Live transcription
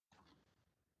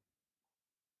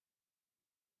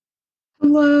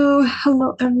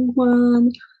Hello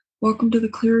everyone. Welcome to the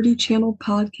Clarity Channel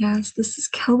podcast. This is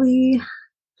Kelly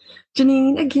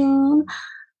Janine again.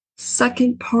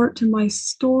 Second part to my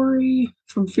story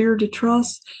from fear to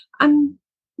trust. I'm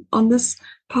on this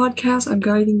podcast, I'm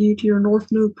guiding you to your North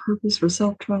Node purpose for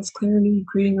self-trust, clarity,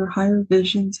 creating your higher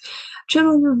visions,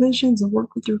 channel your visions, and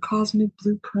work with your cosmic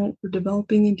blueprint for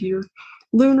developing into your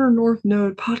Lunar North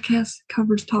Node. Podcast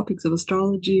covers topics of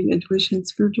astrology, intuition,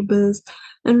 spiritual biz,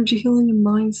 energy healing, and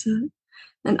mindset.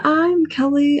 And I'm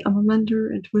Kelly. I'm a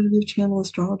mentor, intuitive channel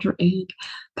astrologer, and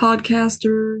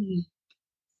podcaster.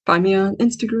 Find me on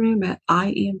Instagram at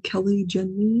I am Kelly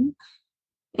Janine.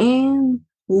 And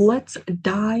let's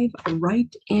dive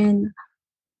right in.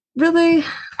 Really,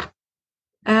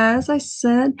 as I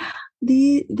said,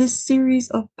 this series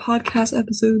of podcast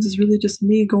episodes is really just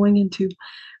me going into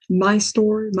my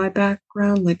story, my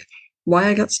background, like why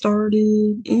I got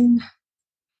started in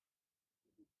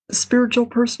spiritual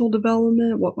personal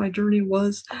development, what my journey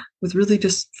was with really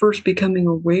just first becoming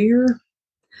aware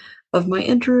of my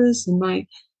interests and my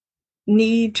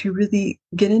need to really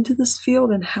get into this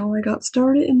field and how I got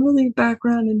started, and really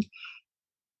background and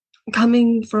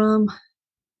coming from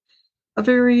a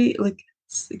very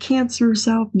Cancer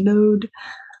South Node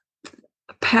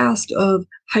past of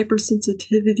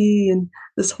hypersensitivity and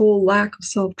this whole lack of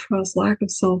self-trust, lack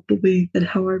of self-belief, and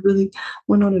how I really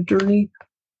went on a journey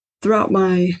throughout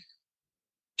my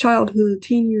childhood,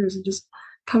 teen years, and just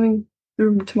coming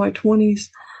through to my 20s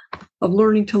of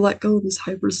learning to let go of this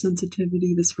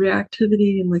hypersensitivity, this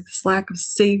reactivity, and like this lack of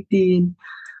safety and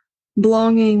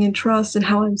belonging and trust, and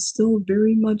how I'm still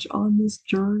very much on this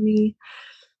journey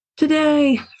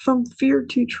today from fear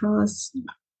to trust.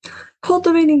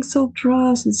 Cultivating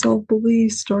self-trust and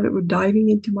self-belief started with diving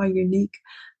into my unique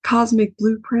cosmic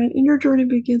blueprint, and your journey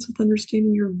begins with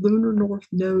understanding your lunar north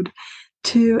node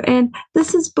too. And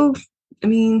this is both,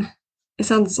 it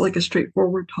sounds like a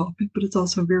straightforward topic, but it's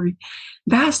also a very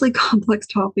vastly complex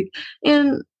topic.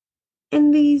 And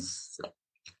in these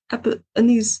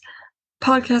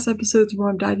podcast episodes where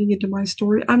I'm diving into my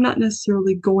story, I'm not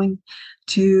necessarily going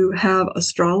to have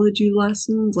astrology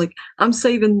lessons. Like I'm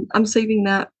saving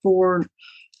that for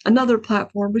another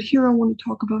platform. But here I want to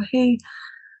talk about, hey,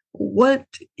 what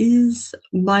is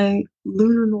my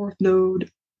lunar north node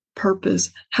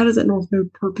purpose? How does that north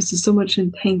node purpose is so much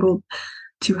entangled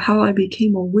to how I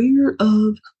became aware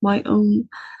of my own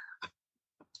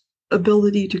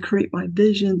ability to create my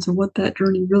visions and what that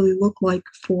journey really looked like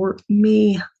for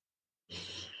me.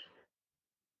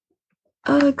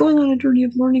 Going on a journey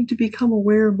of learning to become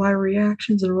aware of my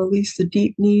reactions and release the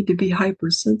deep need to be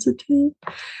hypersensitive.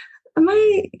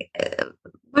 My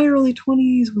early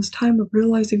 20s was time of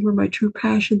realizing where my true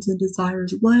passions and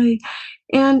desires lay.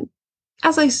 And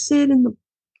as I said in the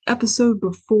episode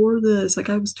before this,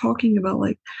 I was talking about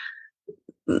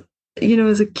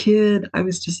as a kid, I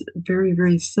was just very,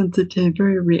 very sensitive,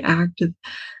 very reactive.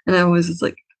 And I was just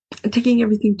taking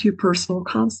everything too personal,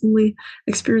 constantly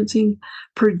experiencing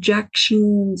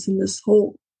projections and this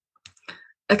whole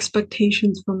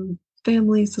expectations from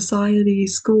family, society,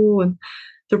 school, and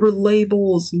there were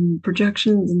labels and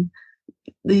projections and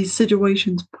these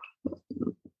situations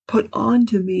put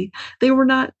onto me. They were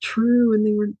not true, and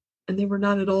they were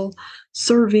not at all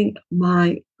serving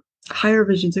my higher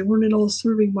visions. They weren't at all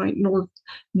serving my North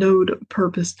Node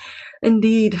purpose.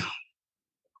 Indeed,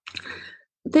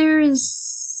 there is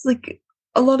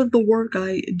a lot of the work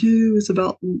I do is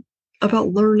about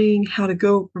learning how to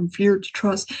go from fear to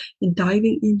trust and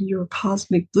diving into your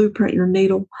cosmic blueprint. Your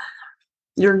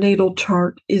natal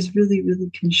chart is really, really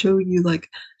can show you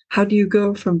how do you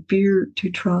go from fear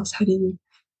to trust? How do you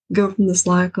go from this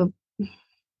lack of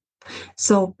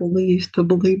self-belief to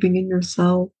believing in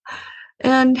yourself?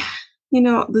 And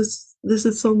this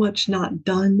is so much not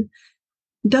done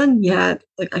yet.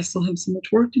 I still have so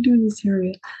much work to do in this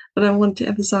area, but I want to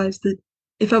emphasize that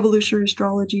if evolutionary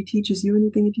astrology teaches you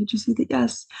anything, it teaches you that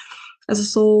yes, as a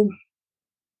soul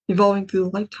evolving through the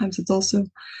lifetimes, it's also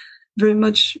very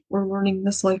much we're learning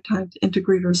this lifetime to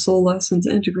integrate our soul lessons,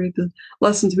 integrate the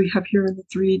lessons we have here in the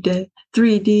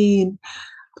 3D and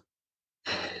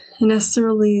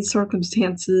necessarily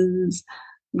circumstances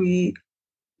we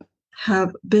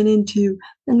have been into,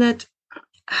 and that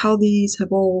how these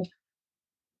have all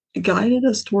guided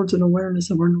us towards an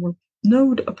awareness of our North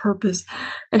Node purpose,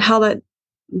 and how that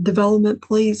development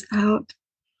plays out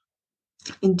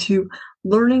into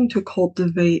learning to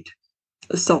cultivate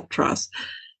self-trust.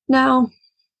 Now,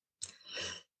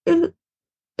 in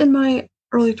my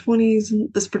early 20s, in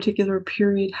this particular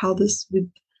period, how this would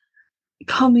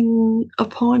coming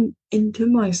upon into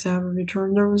my Saturn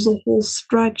return, there was a whole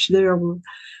stretch there where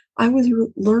I was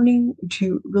learning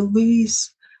to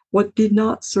release what did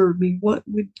not serve me, what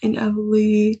would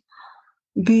inevitably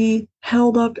be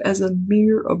held up as a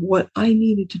mirror of what I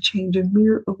needed to change, a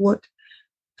mirror of what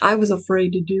I was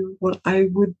afraid to do, what I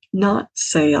would not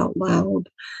say out loud,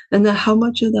 and that how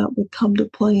much of that would come to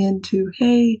play into,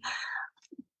 hey,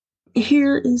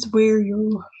 here is where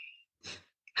you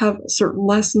have certain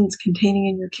lessons containing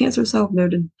in your Cancer South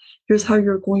Node, and here's how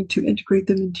you're going to integrate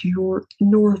them into your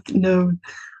North Node,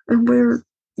 and where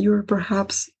you're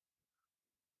perhaps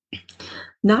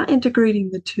not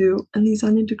integrating the two, and these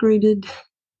unintegrated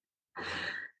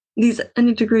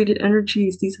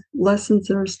energies, these lessons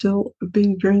that are still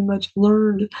being very much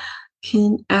learned,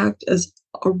 can act as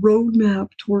a roadmap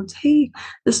towards, hey,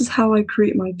 this is how I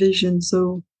create my vision.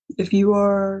 So if you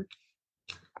are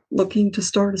looking to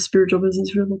start a spiritual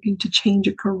business, you're looking to change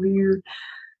a career,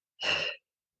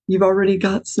 you've already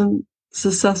got some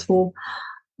successful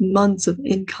months of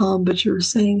income, but you're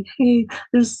saying, hey,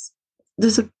 there's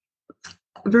a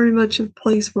very much a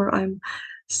place where I'm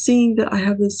seeing that I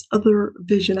have this other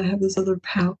vision, I have this other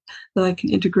path that I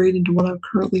can integrate into what I'm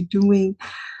currently doing.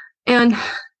 And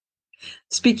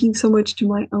speaking so much to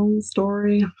my own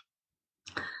story,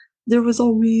 there was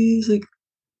always like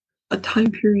a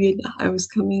time period I was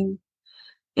coming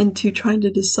into trying to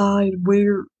decide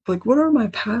where, like, what are my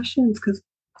passions? Because,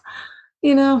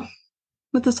 you know,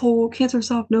 with this whole Cancer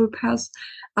South Node pass,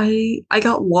 I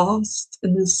got lost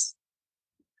in this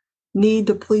need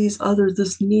to please others,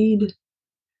 this need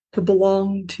to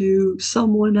belong to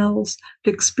someone else, to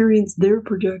experience their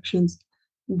projections,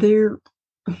 their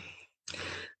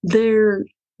their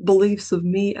beliefs of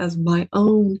me as my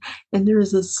own. And there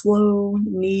is a slow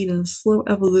need, a slow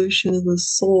evolution of the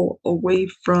soul away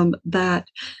from that.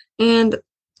 And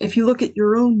if you look at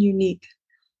your own unique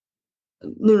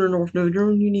lunar north node, your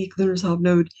own unique lunar south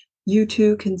node, you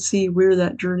too can see where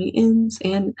that journey ends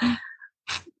and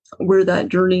where that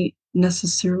journey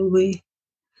necessarily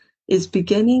is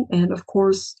beginning, and of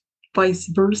course vice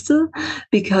versa,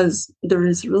 because there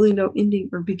is really no ending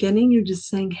or beginning. You're just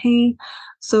saying, hey,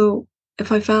 so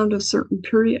if I found a certain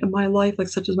period in my life, like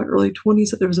such as my early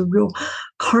 20s, that there was a real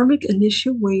karmic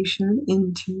initiation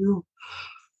into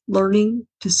learning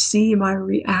to see my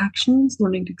reactions,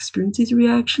 learning to experience these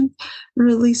reactions, and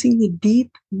releasing the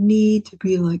deep need to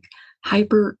be like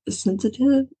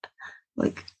hypersensitive,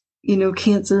 like,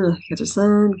 Cancer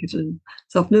Sun, Cancer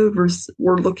South Node, versus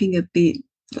we're looking at the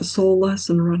soul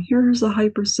lesson around here's a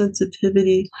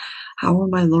hypersensitivity. How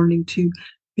am I learning to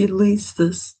release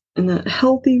this in a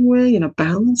healthy way, in a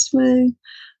balanced way,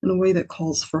 in a way that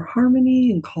calls for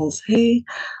harmony and calls, hey,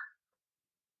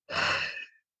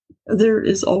 there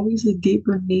is always a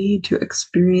deeper need to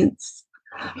experience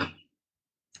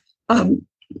um,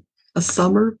 a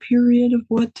summer period of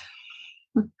what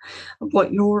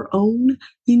your own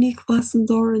unique lessons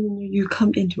are, and then you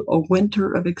come into a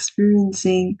winter of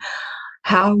experiencing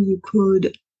how you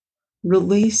could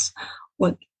release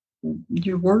what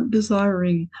you weren't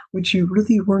desiring, which you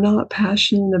really were not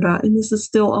passionate about. And this is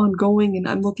still ongoing. And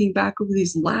I'm looking back over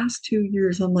these last 2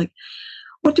 years. I'm like,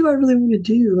 what do I really want to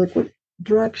do? Like, what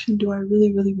direction do I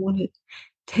really, really want to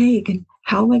take? And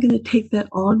how am I going to take that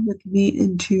on with me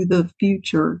into the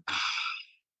future?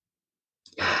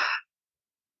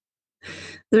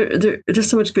 There's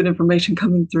so much good information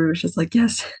coming through. It's just like,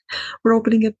 yes, we're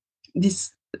opening up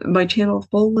this my channel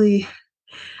fully.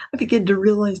 I begin to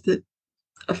realize that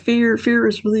a fear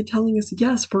is really telling us,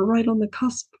 yes, we're right on the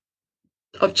cusp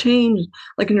of change,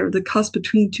 like the cusp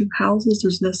between two houses.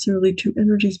 There's necessarily two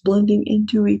energies blending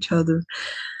into each other.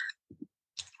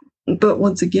 But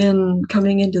once again,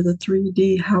 coming into the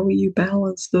 3D, how will you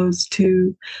balance those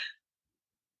two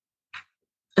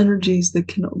energies that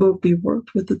can both be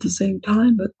worked with at the same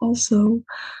time, but also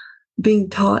being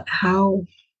taught how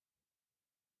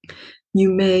you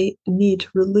may need to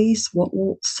release what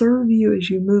won't serve you as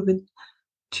you move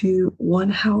into one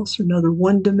house or another,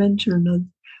 one dimension or another.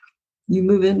 You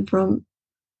move in from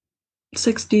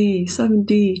 6D,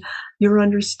 7D, you're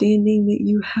understanding that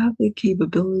you have the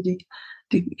capability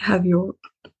to have your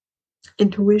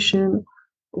intuition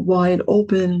wide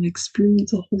open and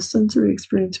experience a whole sensory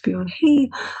experience beyond, hey,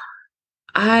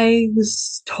 I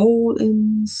was told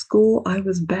in school I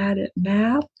was bad at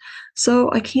math, so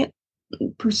I can't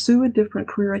pursue a different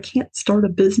career. I can't start a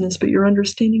business, but you're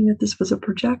understanding that this was a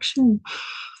projection.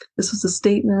 This was a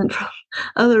statement from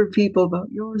other people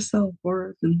about your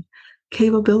self-worth and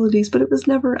capabilities, but it was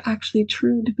never actually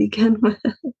true to begin with.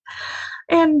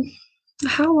 And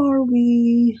how are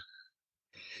we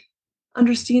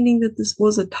understanding that this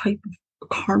was a type of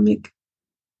karmic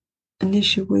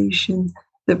initiation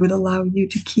that would allow you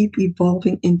to keep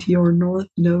evolving into your North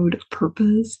Node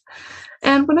purpose.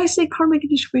 And when I say karmic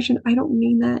initiation, I don't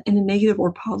mean that in a negative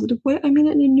or positive way. I mean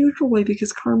it in a neutral way,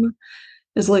 because karma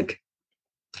is like,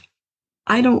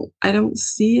 I don't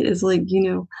see it as like,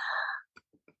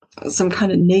 some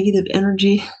kind of negative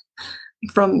energy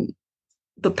from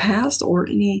the past or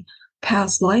any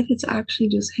past life. It's actually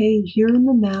just, hey, here in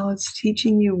the now, it's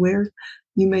teaching you where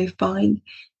you may find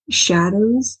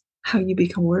shadows, how you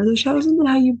become aware of those shadows, and then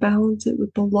how you balance it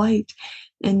with the light.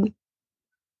 And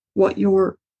what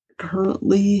you're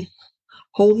currently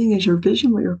holding is your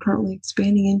vision, what you're currently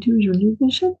expanding into is your new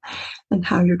vision, and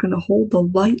how you're going to hold the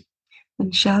light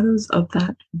and shadows of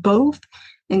that both,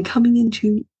 and coming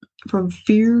into from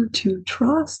fear to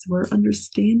trust, where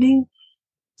understanding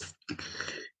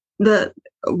that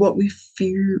what we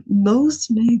fear most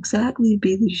may exactly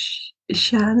be the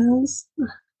shadows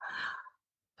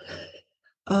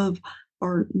of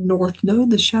our North Node,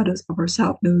 the shadows of our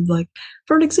South Node. Like,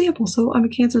 for an example, so I'm a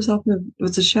Cancer South Node.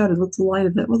 What's the shadow? What's the light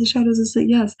of that? Well, the shadows is that,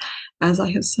 yes, as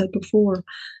I have said before,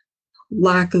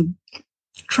 lack of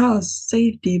trust,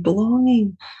 safety,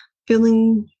 belonging,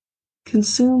 feeling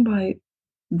consumed by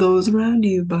those around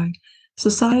you, by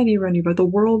society around you, by the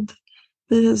world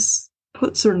that has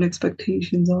put certain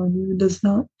expectations on you and does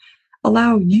not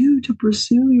allow you to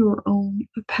pursue your own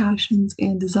passions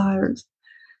and desires.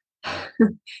 So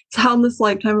how in this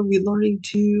lifetime are we learning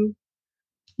to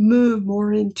move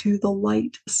more into the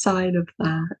light side of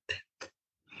that?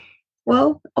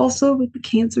 Well, also with the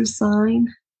Cancer sign,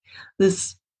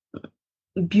 this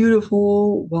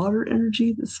beautiful water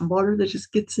energy, this water that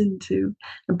just gets into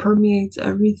and permeates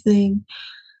everything.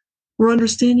 We're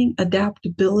understanding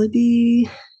adaptability.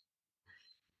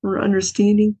 We're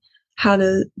understanding how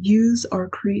to use our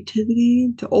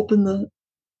creativity to open the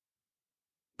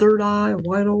third eye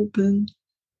wide open,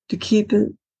 to keep it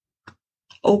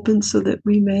open so that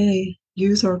we may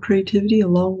use our creativity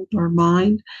along with our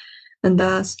mind, and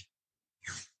thus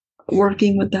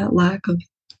working with that lack of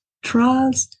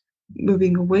trust,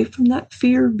 moving away from that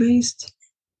fear-based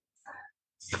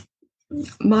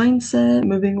mindset,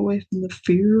 moving away from the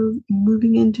fear,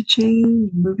 moving into change,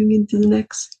 moving into the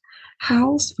next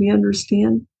house. We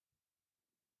understand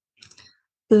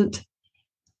that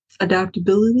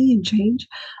adaptability and change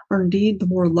are indeed the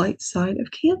more light side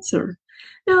of Cancer.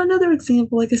 Now, another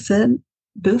example, like I said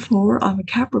before, I'm a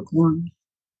Capricorn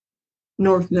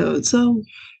North Node. So,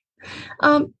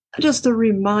 just a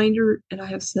reminder, and I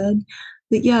have said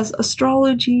that yes,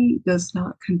 astrology does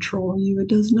not control you. It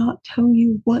does not tell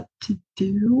you what to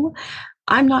do.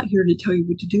 I'm not here to tell you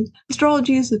what to do.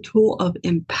 Astrology is a tool of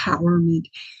empowerment.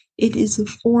 It is a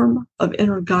form of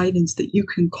inner guidance that you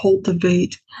can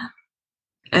cultivate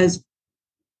as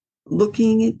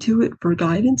looking into it for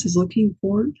guidance, as looking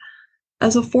for it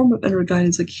as a form of inner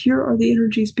guidance. Like, here are the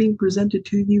energies being presented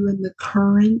to you in the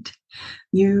current.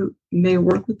 You may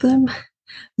work with them.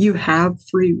 You have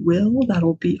free will.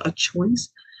 That'll be a choice.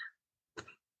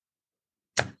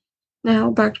 Now,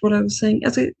 back to what I was saying.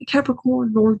 As a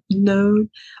Capricorn North Node,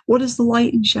 what is the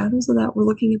light and shadows of that? We're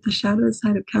looking at the shadow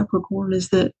side of Capricorn, is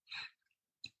that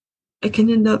it can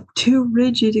end up too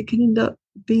rigid. It can end up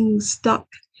being stuck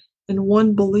in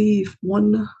one belief,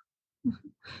 one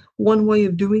way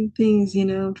of doing things.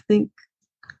 Think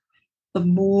of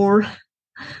more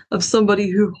of somebody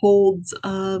who holds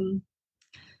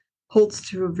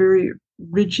to a very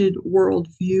rigid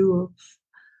worldview of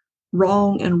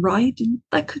wrong and right, and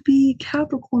that could be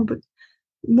Capricorn. But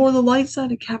more the light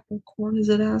side of Capricorn is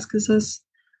it asks us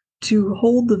to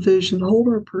hold the vision, hold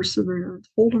our perseverance,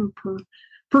 hold our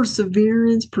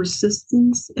perseverance,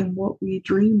 persistence in what we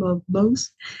dream of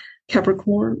most.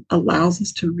 Capricorn allows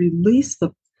us to release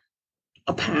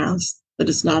a past that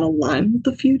is not aligned with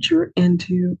the future, and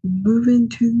to move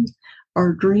into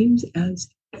our dreams as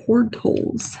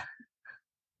portals.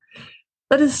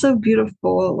 That is so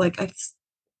beautiful. Like,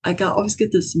 always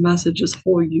get this message this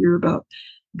whole year about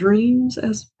dreams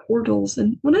as portals.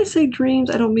 And when I say dreams,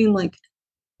 I don't mean like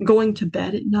going to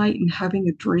bed at night and having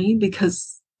a dream,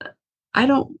 because I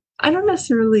don't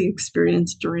necessarily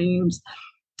experience dreams.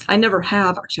 I never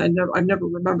have, actually. I've never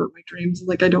remembered my dreams.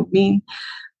 Like, I don't mean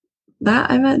that.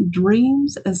 I meant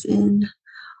dreams as in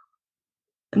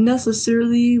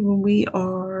necessarily when we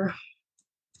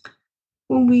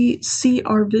see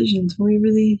our visions, when we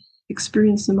really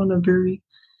experience them on a very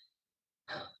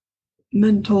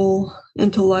mental,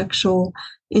 intellectual,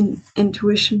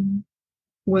 intuition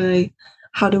way.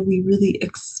 How do we really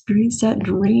experience that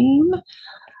dream?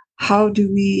 How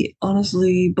do we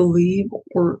honestly believe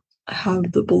or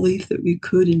have the belief that we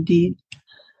could indeed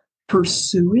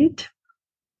pursue it?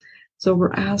 So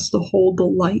we're asked to hold the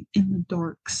light in the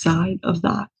dark side of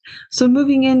that. So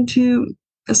moving into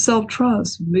a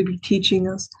self-trust, maybe teaching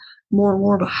us more and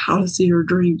more about how to see your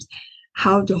dreams,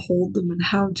 how to hold them, and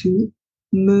how to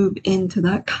move into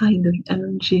that kind of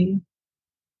energy.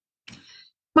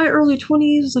 My early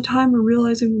 20s was a time of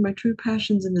realizing where my true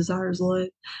passions and desires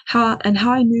lay, how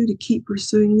I knew to keep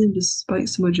pursuing them despite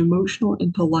so much emotional,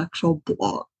 intellectual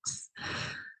blocks.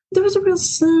 There was a real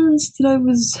sense that I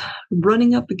was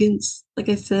running up against, like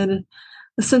I said,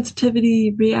 a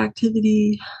sensitivity,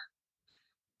 reactivity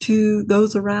to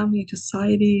those around me, to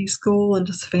society, school, and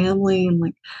just family. And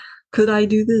like, could I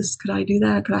do this? Could I do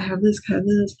that? Could I have this? Could I have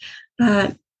this?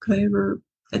 That? Could I ever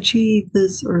achieve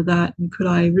this or that? And could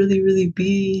I really, really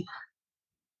be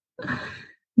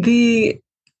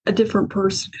a different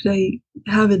person? Could I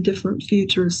have a different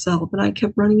future self? And I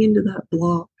kept running into that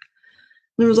block.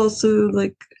 There was also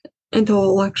like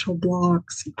intellectual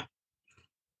blocks.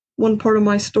 One part of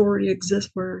my story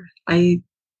exists where I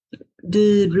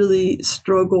did really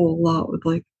struggle a lot with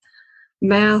like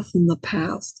math in the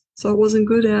past. So I wasn't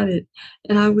good at it.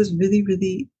 And I was really,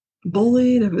 really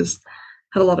bullied.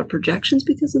 Had a lot of projections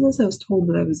because of this. I was told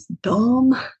that I was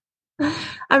dumb.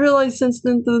 I realized since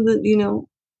then though that,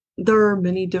 there are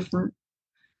many different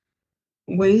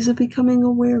ways of becoming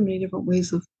aware, many different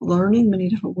ways of learning, many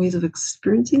different ways of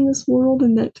experiencing this world,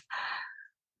 and that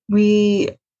we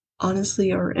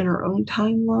honestly are in our own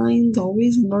timelines,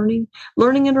 always learning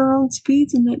at our own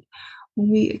speeds, and that when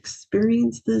we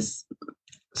experience this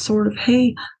sort of,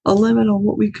 hey, a limit on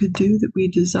what we could do, that we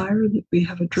desire, that we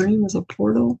have a dream as a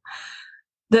portal,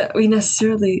 that we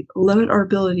necessarily limit our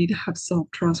ability to have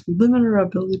self-trust. We limit our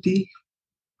ability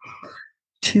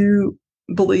to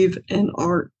believe in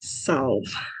ourself.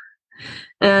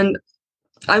 And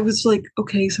I was like,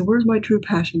 okay, so where's my true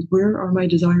passions? Where are my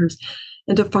desires?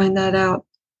 And to find that out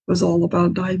was all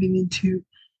about diving into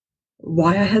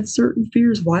why I had certain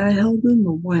fears, why I held them,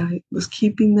 or why I was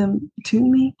keeping them to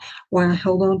me, why I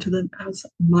held on to them as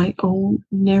my own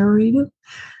narrative.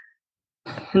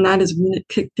 And that is when it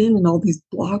kicked in and all these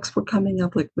blocks were coming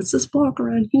up, like, what's this block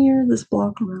around here, this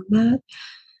block around that?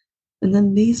 And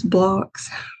then these blocks.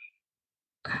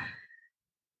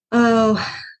 Oh,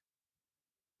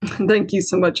 thank you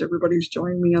so much, everybody who's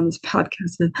joined me on this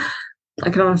podcast. I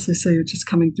can honestly say it's just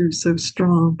coming through so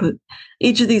strong. But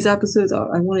each of these episodes,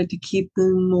 I wanted to keep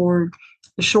them more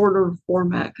a shorter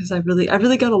format because I really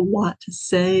got a lot to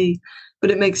say, but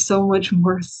it makes so much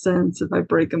more sense if I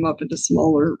break them up into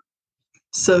smaller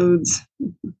sods.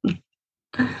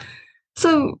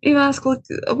 So you ask, like,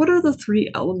 what are the three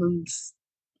elements?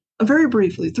 Very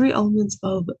briefly, three elements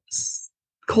of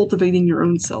cultivating your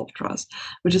own self-trust,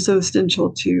 which is so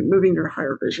essential to moving your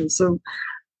higher vision. So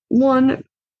one,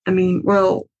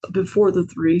 before the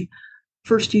three,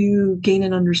 first you gain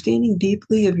an understanding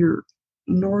deeply of your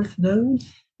North Node.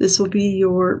 This will be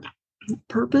your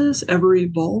purpose, ever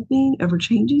evolving, ever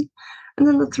changing. And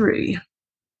then the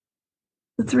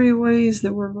three ways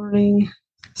that we're learning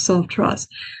self-trust.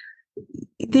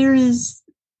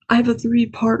 I have a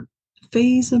 3-part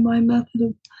phase of my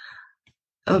method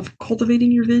of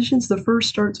cultivating your visions. The first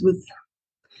starts with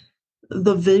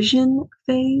the vision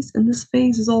phase, and this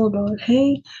phase is all about,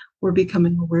 hey, we're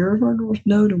becoming aware of our North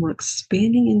Node and we're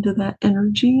expanding into that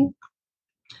energy.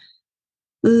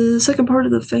 The second part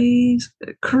of the phase,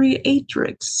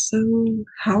 creatrix. So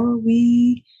how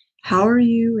are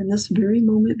you in this very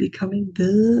moment becoming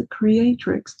the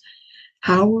creatrix?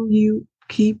 How will you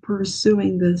keep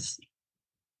pursuing this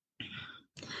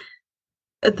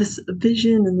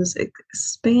vision and this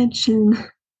expansion?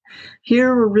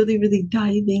 Here we're really, really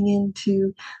diving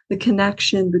into the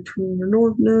connection between your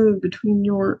North Node,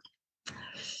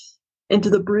 into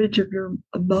the bridge of your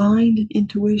mind and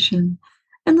intuition.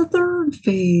 And the third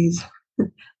phase,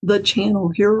 the channel.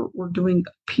 Here we're doing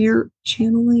peer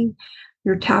channeling.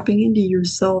 You're tapping into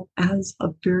yourself as a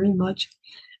very much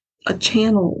a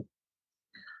channel.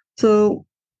 So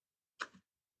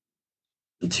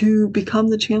to become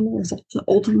the channel is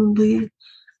ultimately,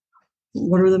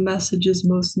 what are the messages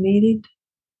most needed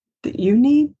that you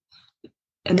need?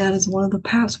 And that is one of the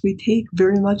paths we take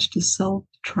very much to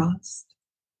self-trust.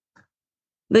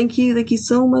 Thank you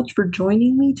so much for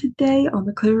joining me today on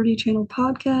the Clarity Channel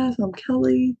podcast. I'm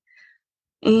Kelly,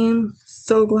 and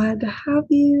so glad to have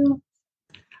you.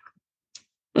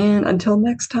 And until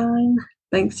next time,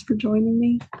 thanks for joining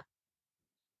me.